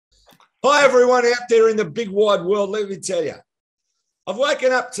Hi, everyone out there in the big wide world. Let me tell you, I've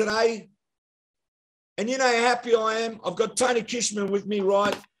woken up today and you know how happy I am. I've got Tony KISHMAN with me,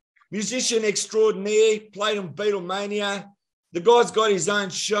 right? Musician extraordinaire, played on BEATLEMANIA. The guy's got his own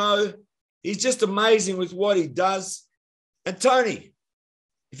show. He's just amazing with what he does. And Tony,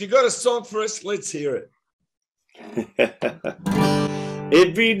 if you got a song for us, let's hear it.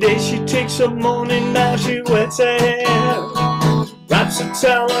 Every day she takes a morning, now she wets her hair, wraps a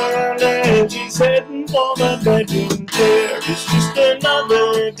towel around her and she's heading for the bedroom chair. It's just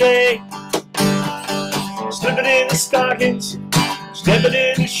another day, slipping in the stockings, stepping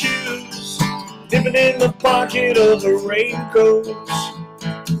in the shoes, dipping in the pocket of the raincoat.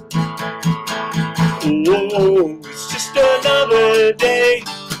 Whoa, it's just another day.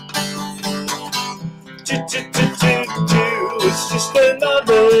 It's just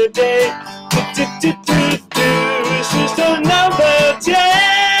another day. It's just another day.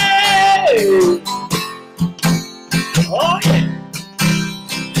 Oh yeah.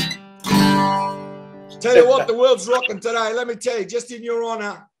 Tell you what, the world's rocking today. Let me tell you, just in your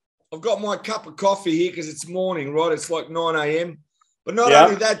honor, I've got my cup of coffee here because it's morning, right? It's like 9 a.m. But not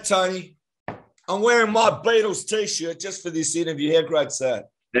only that, Tony, I'm wearing my Beatles t-shirt just for this interview. How great's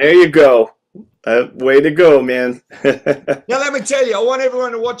that? There you go. Way to go, man. Now, let me tell you, I want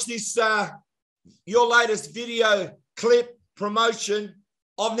everyone to watch this, your latest video clip promotion.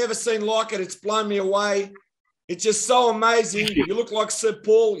 I've never seen like it. It's blown me away. It's just so amazing. You look like Sir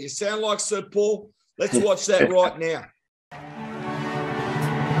Paul. You sound like Sir Paul. Let's watch that right now.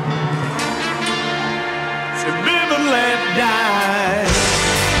 So live and let die.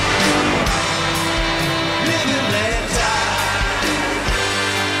 Live and let die.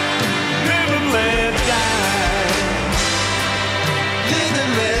 Live and let die. Live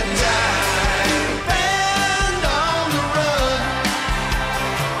and let die. Band on the run.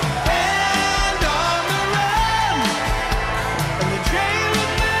 Band on the run. And the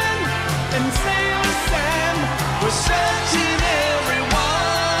jailermen and Sailor Sam were searching everyone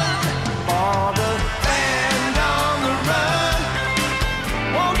for the band on the run.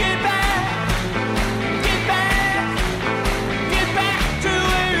 Won't get back to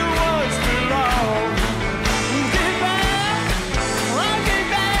where you once belonged. Get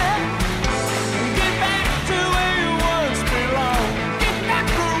back to where you once belonged. Get back,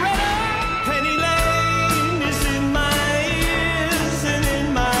 Loretta. Penny Lane is in my ears and in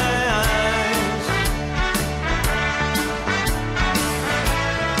my eyes.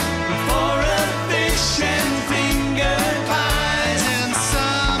 For a fish and finger pies and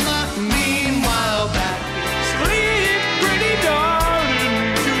summer, meanwhile back. Sleep, pretty darling,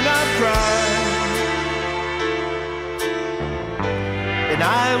 do not cry. And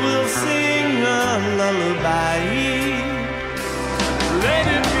I will sing a lullaby. Let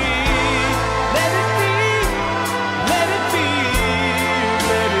it be, let it be, let it be,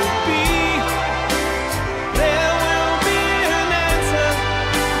 let it be. There will be an answer,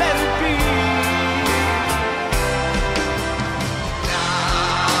 let it be. Na,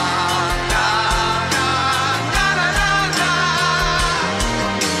 na, na, na, na, na, na.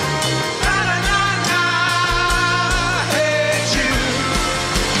 Na, na, na, na. Hey, you.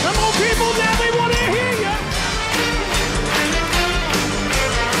 Come on, people, now they want to hear you.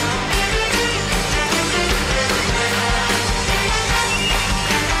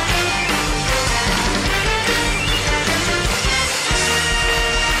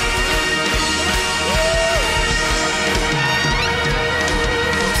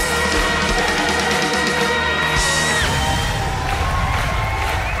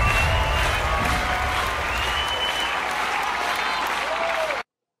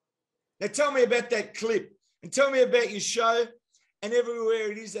 Now, tell me about that clip and tell me about your show and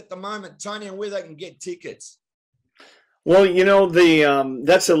everywhere it is at the moment, Tony, and where they can get tickets. Well, you know,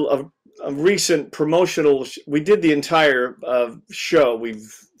 that's a recent promotional. We did the entire show.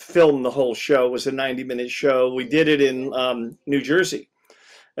 We've filmed the whole show. It was a 90-minute show. We did it in New Jersey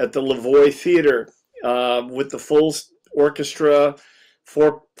at the Lavoie Theater with the full orchestra,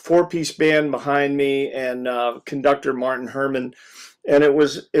 four-piece band behind me, and conductor Martin Herman. And it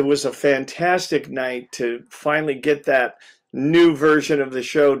was a fantastic night to finally get that new version of the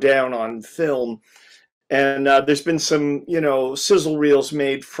show down on film. And there's been some, you know, sizzle reels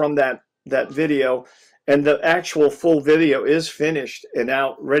made from that video, and the actual full video is finished and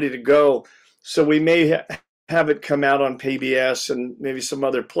out, ready to go. So we may have it come out on PBS and maybe some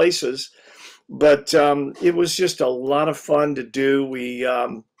other places. But it was just a lot of fun to do. We,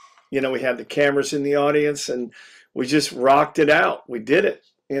 you know, we had the cameras in the audience, and we just rocked it out. We did it,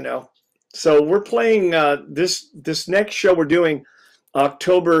 you know. So we're playing this next show we're doing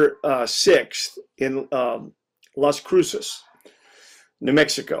October 6th in Las Cruces, New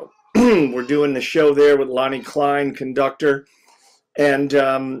Mexico. We're doing the show there with Lonnie Klein, conductor. And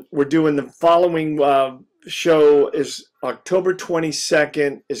we're doing the following show is October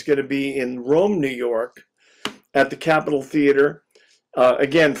 22nd is going to be in Rome, New York at the Capitol Theater.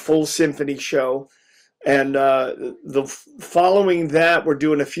 Again, full symphony show. And the following that, we're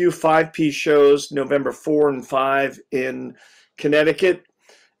doing a few 5-piece shows, November 4 and 5 in Connecticut.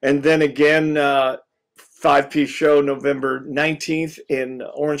 And then again, 5-piece show November 19th in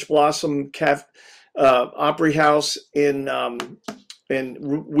Orange Blossom Opry House in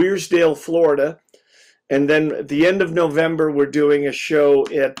Weirsdale, Florida. And then at the end of November, we're doing a show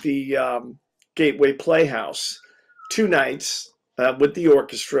at the Gateway Playhouse, 2 nights with the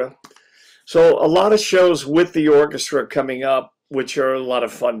orchestra. So a lot of shows with the orchestra coming up, which are a lot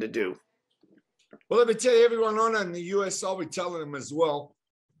of fun to do. Well, let me tell you, everyone on in the US, I'll be telling them as well.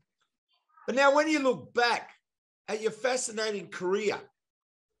 But now when you look back at your fascinating career,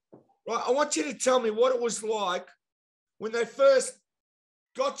 right, I want you to tell me what it was like when they first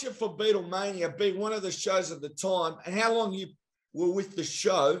got you for Beatlemania, being one of the shows at the time, and how long you were with the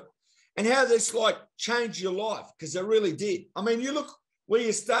show, and how this like changed your life, because it really did. I mean, you look where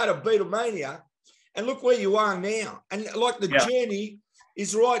you started Beatlemania and look where you are now. And like the journey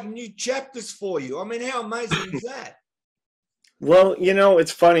is writing new chapters for you. I mean, how amazing is that? Well, you know,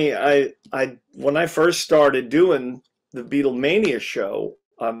 it's funny. I when I first started doing the Beatlemania show,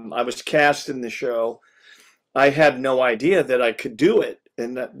 I was cast in the show. I had no idea that I could do it.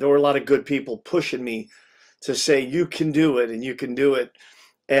 And that there were a lot of good people pushing me to say, you can do it and you can do it.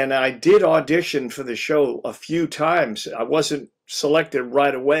 And I did audition for the show a few times. I wasn't selected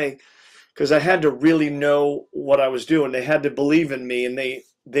right away because I had to really know what I was doing. They had to believe in me, and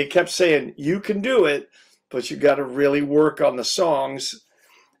they kept saying, you can do it, but you got to really work on the songs.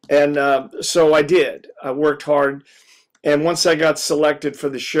 And so I did. I worked hard. And once I got selected for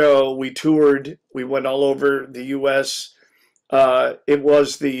the show, we toured. We went all over the U.S. It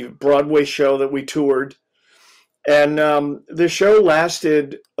was the Broadway show that we toured. And the show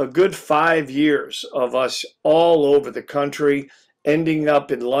lasted a good 5 years of us all over the country, ending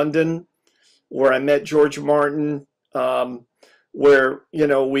up in London, where I met George Martin, where, you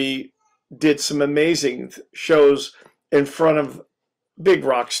know, we did some amazing shows in front of big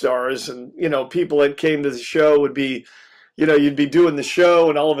rock stars. And, you know, people that came to the show would be, you know, you'd be doing the show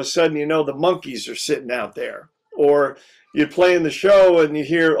and all of a sudden, you know, the Monkees are sitting out there. Or you'd play in the show and you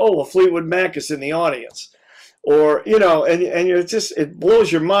hear, oh, well, Fleetwood Mac is in the audience. Or, you know, and you're just, it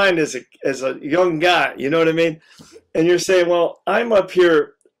blows your mind as a young guy, you know what I mean? And you're saying, well, I'm up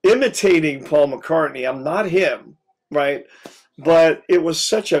here imitating Paul McCartney. I'm not him, right? But it was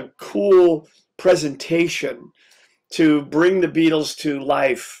such a cool presentation to bring the Beatles to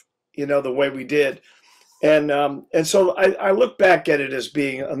life, you know, the way we did. And so I look back at it as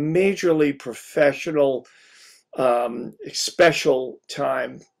being a majorly professional, special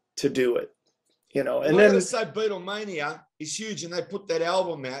time to do it. You know, and then to say Beatlemania is huge, and they put that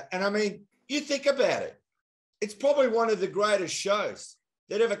album out. And I mean, you think about it, it's probably one of the greatest shows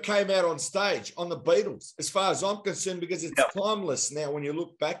that ever came out on stage on the Beatles, as far as I'm concerned, because it's timeless now when you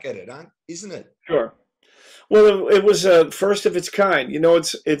look back at it, isn't it? Sure. Well, it was a first of its kind. You know,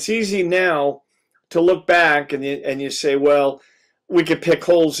 it's easy now to look back and you say, well, we could pick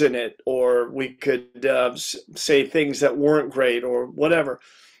holes in it, or we could say things that weren't great, or whatever.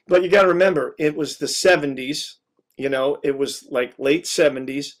 But you got to remember, it was the 70s, you know, it was like late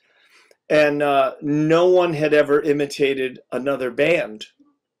 70s, and no one had ever imitated another band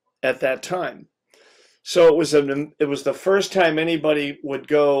at that time. So it was the first time anybody would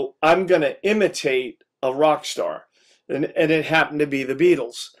go, I'm going to imitate a rock star. And it happened to be the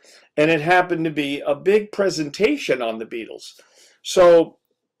Beatles. And it happened to be a big presentation on the Beatles. So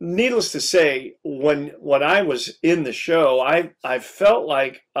needless to say, when I was in the show, I felt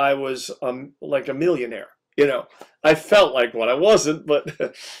like I was like a millionaire. You know, I felt like what I wasn't,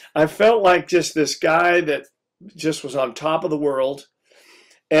 but I felt like just this guy that just was on top of the world.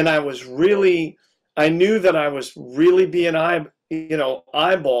 And I knew that I was really being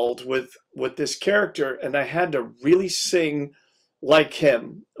eyeballed with this character, and I had to really sing like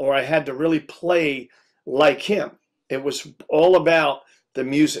him, or I had to really play like him. It was all about the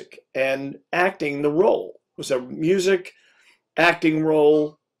music and acting the role. It was a music acting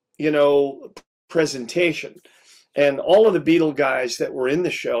role, you know, presentation. And all of the Beatle guys that were in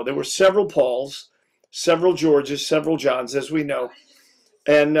the show, there were several Pauls, several Georges, several Johns, as we know.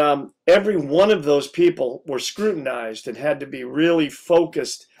 And every one of those people were scrutinized and had to be really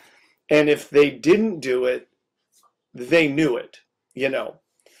focused. And if they didn't do it, they knew it. you know.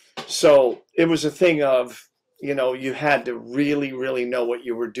 So it was a thing of, you know, you had to really, really know what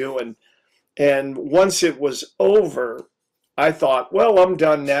you were doing. And once it was over, I thought, well, I'm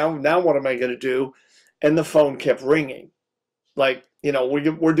done now. Now what am I going to do? And the phone kept ringing. Like, you know,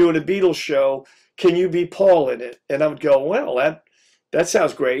 we're doing a Beatles show. Can you be Paul in it? And I would go, well, that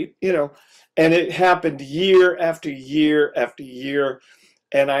sounds great, you know. And it happened year after year after year.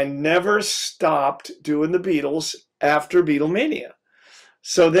 And I never stopped doing the Beatles after Beatlemania.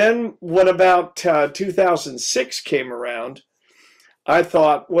 So then when about 2006 came around, I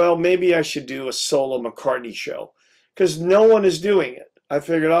thought, well, maybe I should do a solo McCartney show because no one is doing it. I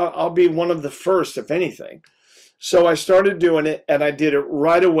figured I'll be one of the first, if anything. So I started doing it, and I did it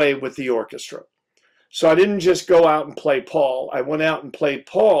right away with the orchestra. So I didn't just go out and play Paul. I went out and played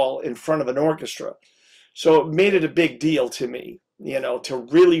Paul in front of an orchestra. So it made it a big deal to me, you know, to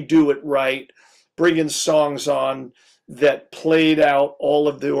really do it right, bringing songs on that played out all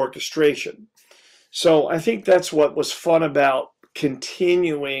of the orchestration. So I think that's what was fun about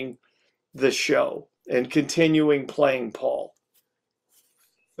continuing the show and continuing playing Paul.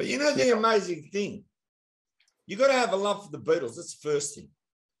 But you know the amazing thing? You got to have a love for the Beatles. That's the first thing.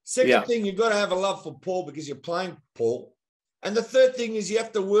 Second thing, you got to have a love for Paul because you're playing Paul. And the third thing is you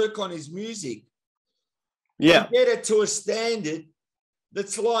have to work on his music. Yeah. And get it to a standard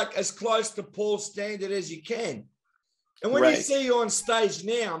that's like as close to Paul's standard as you can. And when you see you on stage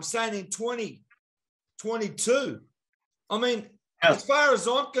now, I'm saying in 2022, I mean, as far as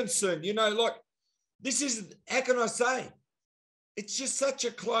I'm concerned, you know, like this is, how can I say? It's just such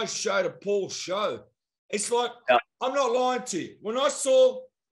a close show to Paul's show. It's like, I'm not lying to you. When I saw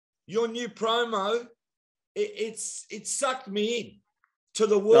your new promo, it sucked me in to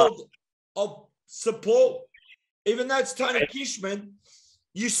the world of support. Even though it's Tony KISHMAN,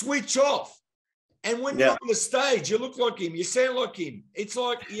 you switch off. And when you're on the stage, you look like him. You sound like him. It's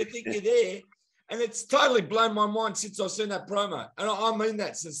like you think you're there. And it's totally blown my mind since I've seen that promo. And I mean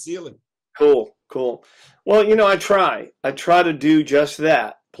that sincerely. Cool, cool. Well, you know, I try to do just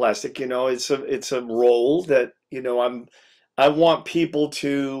that, Plastic. You know, it's a role that, you know, I want people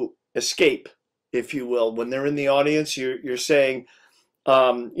to escape, if you will. When they're in the audience, you're saying,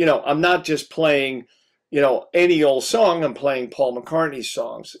 you know, I'm not just playing, you know, any old song. I'm playing Paul McCartney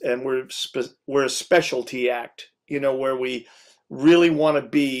songs, and we're a specialty act, you know, where we really want to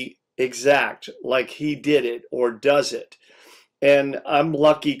be exact, like he did it or does it. And I'm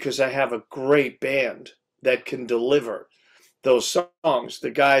lucky because I have a great band that can deliver those songs.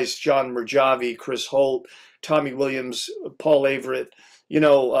 The guys, John Murjavi, Chris Holt, Tommy Williams, Paul Averitt, you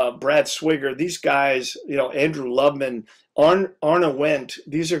know, Brad Swigger, these guys, you know, Andrew Lubman, Arna Wendt,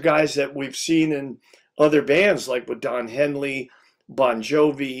 these are guys that we've seen in other bands like with Don Henley, Bon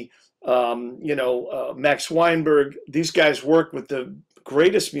Jovi, you know, Max Weinberg. These guys work with the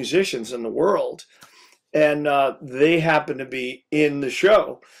greatest musicians in the world, and they happen to be in the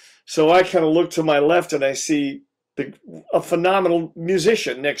show. So I kind of look to my left and I see a phenomenal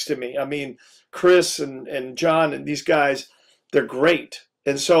musician next to me. I mean, Chris and John and these guys, they're great.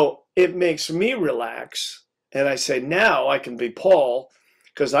 And so it makes me relax. And I say, now I can be Paul,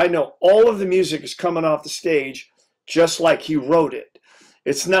 because I know all of the music is coming off the stage just like he wrote it.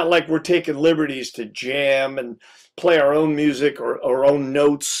 It's not like we're taking liberties to jam and play our own music or our own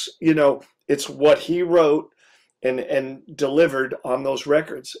notes. You know, it's what he wrote and delivered on those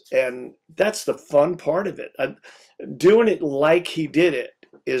records. And that's the fun part of it. Doing it like he did it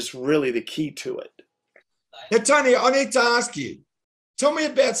is really the key to it. Now, Tony, I need to ask you, tell me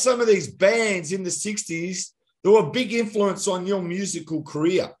about some of these bands in the 60s that were a big influence on your musical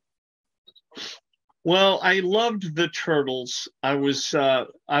career. Well, I loved the Turtles. I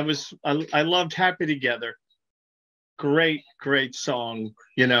loved Happy Together. Great song,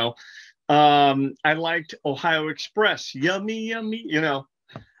 you know. I liked Ohio Express, Yummy, Yummy, you know.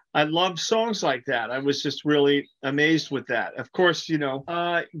 I loved songs like that. I was just really amazed with that. Of course, you know,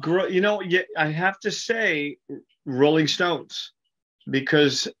 I have to say Rolling Stones,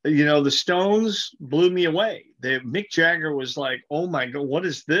 because, you know, the Stones blew me away. Mick Jagger was like, oh my God, what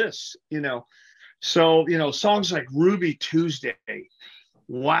is this? You know, so, you know, songs like Ruby Tuesday,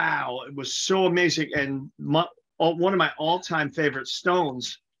 wow, it was so amazing. And one of my all-time favorite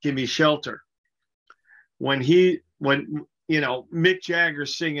Stones, Gimme Shelter. When you know, Mick Jagger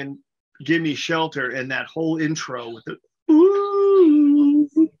singing Gimme Shelter and that whole intro with the, ooh,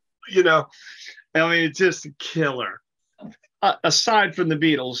 you know, I mean, it's just a killer. Aside from the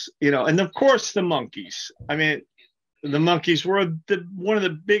Beatles, you know, and of course the Monkees. I mean, the Monkees were one of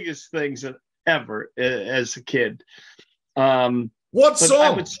the biggest things ever as a kid. What song?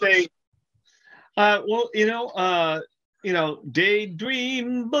 I would say, well, you know,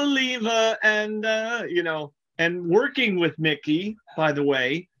 daydream believer, and and working with Mickey, by the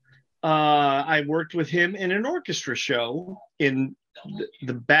way, I worked with him in an orchestra show in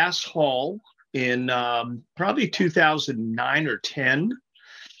the Bass Hall in probably 2009 or 10.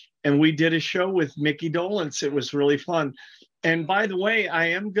 And we did a show with Mickey Dolenz. It was really fun. And by the way, I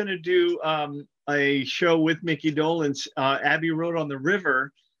am going to do a show with Mickey Dolenz, Abbey Road on the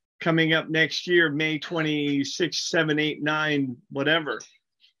River, coming up next year, May 26, 7, 8, 9, whatever.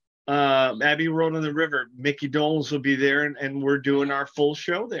 Abbey Road on the River. Mickey Dolenz will be there, and we're doing our full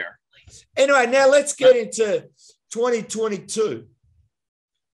show there. Anyway, now let's get into 2022.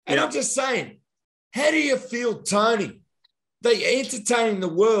 And Yeah. I'm just saying, how do you feel, Tony? They're entertaining the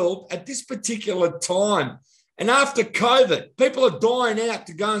world at this particular time. And after COVID, people are dying out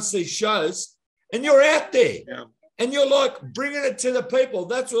to go and see shows, and you're out there. Yeah. And you're like bringing it to the people.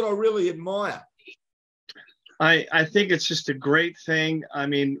 That's what I really admire. I think it's just a great thing. I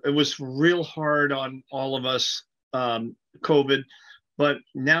mean, it was real hard on all of us, COVID, but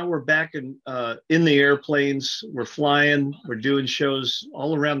now we're back in the airplanes. We're flying. We're doing shows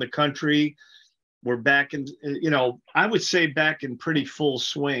all around the country. We're back in, I would say back in pretty full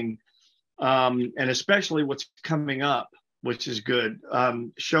swing, and especially what's coming up, which is good.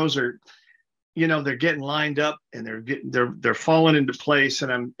 Shows are, they're getting lined up, and they're falling into place,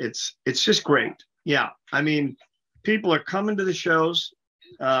 and it's just great. Yeah, I mean, people are coming to the shows.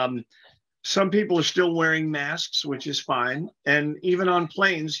 Some people are still wearing masks, which is fine, and even on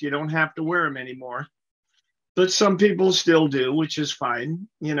planes, you don't have to wear them anymore. But some people still do, which is fine,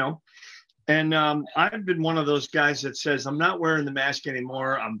 And I've been one of those guys that says, I'm not wearing the mask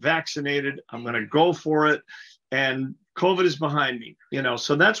anymore. I'm vaccinated. I'm going to go for it. And COVID is behind me,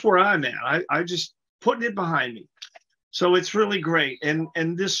 so that's where I'm at. I just putting it behind me. So it's really great. And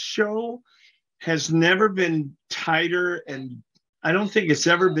this show has never been tighter, and I don't think it's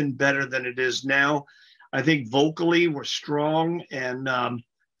ever been better than it is now. I think vocally we're strong, and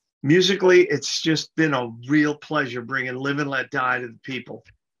musically it's just been a real pleasure bringing Live and Let Die to the people.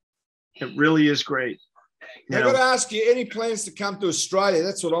 It really is great. I've got to ask you, any plans to come to Australia?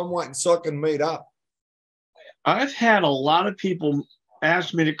 That's what I'm waiting so I can meet up. I've had a lot of people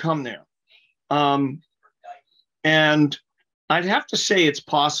ask me to come there. And I'd have to say it's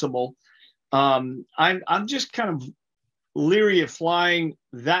possible. I'm just kind of leery of flying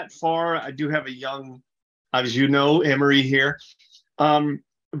that far. I do have a young, as you know, Emery here.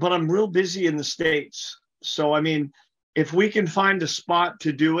 But I'm real busy in the States. So, I mean, if we can find a spot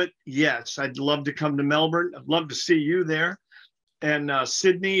to do it, yes, I'd love to come to Melbourne. I'd love to see you there. And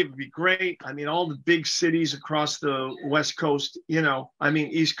Sydney, it would be great. I mean, all the big cities across the West Coast,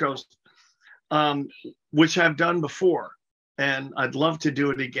 East Coast, which I've done before. And I'd love to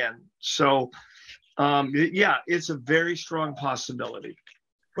do it again. So, yeah, it's a very strong possibility.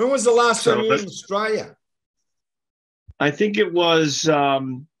 When was the last time you were in Australia? I think it was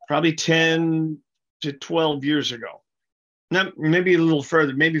probably 10 to 12 years ago. No, maybe a little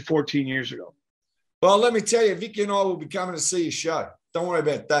further, maybe 14 years ago. Well, let me tell you, Vicky and I will be coming to see your show. Don't worry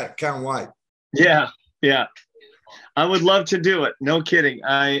about that. Can't wait. Yeah. I would love to do it. No kidding.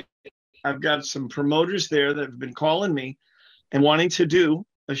 I've got some promoters there that have been calling me and wanting to do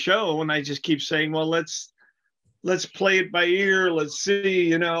a show, and I just keep saying, well, let's play it by ear. Let's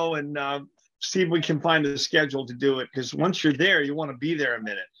see, and see if we can find a schedule to do it. Because once you're there, you want to be there a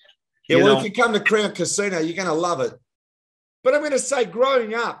minute. Yeah, well, if you come to Crown Casino, you're going to love it. But I'm going to say,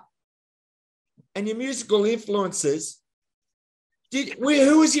 growing up and your musical influences,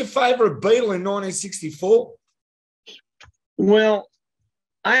 who was your favorite Beatle in 1964? Well,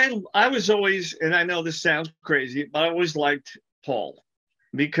 I was always, and I know this sounds crazy, but I always liked Paul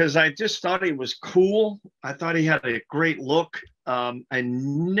because I just thought he was cool. I thought he had a great look. I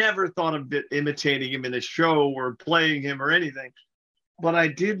never thought of imitating him in a show or playing him or anything, but I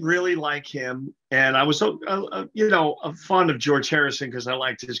did really like him. And I was, fond of George Harrison because I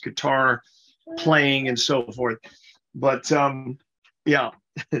liked his guitar playing and so forth. But yeah.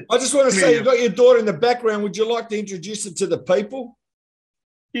 I just want to say, you've got your daughter in the background. Would you like to introduce her to the people?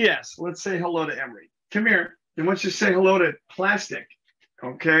 Yes. Let's say hello to Emery. Come here. I want you to say hello to Plastic.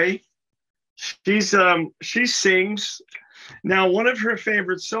 Okay. She sings. Now, one of her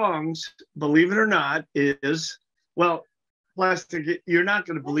favorite songs, believe it or not, is, well, Plastic, you're not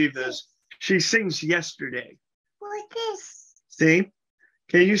going to believe this. She sings Yesterday. Like this. See?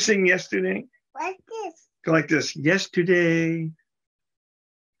 Can you sing Yesterday? Like this. Go like this. Yesterday.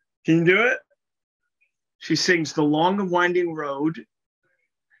 Can you do it? She sings The Long and Winding Road.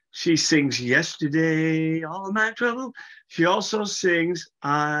 She sings Yesterday, All My Trouble. She also sings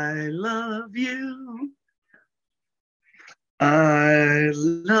I Love You. I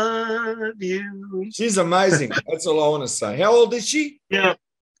love you. She's amazing. That's all I want to say. How old is she? Yeah.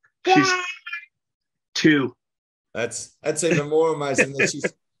 She's 2. That's even more amazing.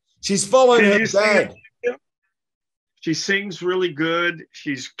 That she's following her dad. She sings really good.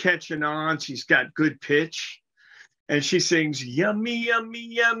 She's catching on. She's got good pitch. And she sings, yummy,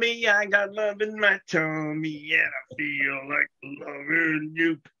 yummy, yummy. I got love in my tummy. And I feel like loving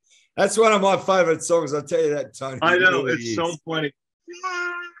you. That's one of my favorite songs. I'll tell you that, Tony. I know. It really It's is. so funny.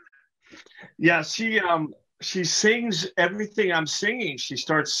 Yeah, she sings everything I'm singing. She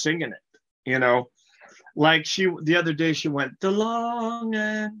starts singing it, you know. Like the other day she went, the long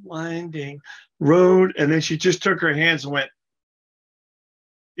and winding road. And then she just took her hands and went,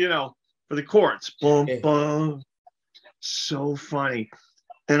 you know, for the chords. Boom, Yeah. boom. So funny.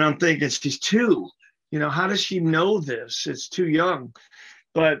 And I'm thinking, she's 2. You know, how does she know this? It's too young.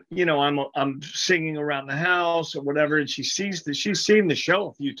 But, you know, I'm singing around the house or whatever, and she's seen the show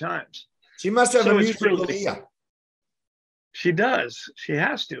a few times. She must have So a it's musical really- ear. She does. She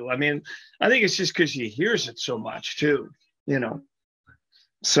has to. I mean, I think it's just because she hears it so much too, you know.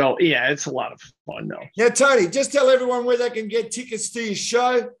 So yeah, it's a lot of fun though. Now, Tony, just tell everyone where they can get tickets to your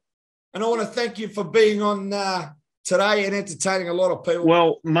show. And I want to thank you for being on today and entertaining a lot of people.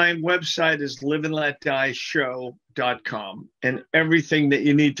 Well, my website is liveandletdieshow.com, and everything that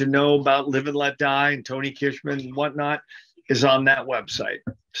you need to know about Live and Let Die and Tony Kishman and whatnot is on that website.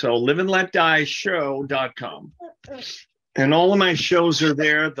 So liveandletdieshow.com. And all of my shows are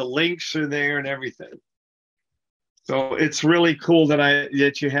there. The links are there and everything. So it's really cool that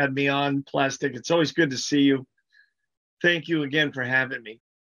you had me on, Plastic. It's always good to see you. Thank you again for having me.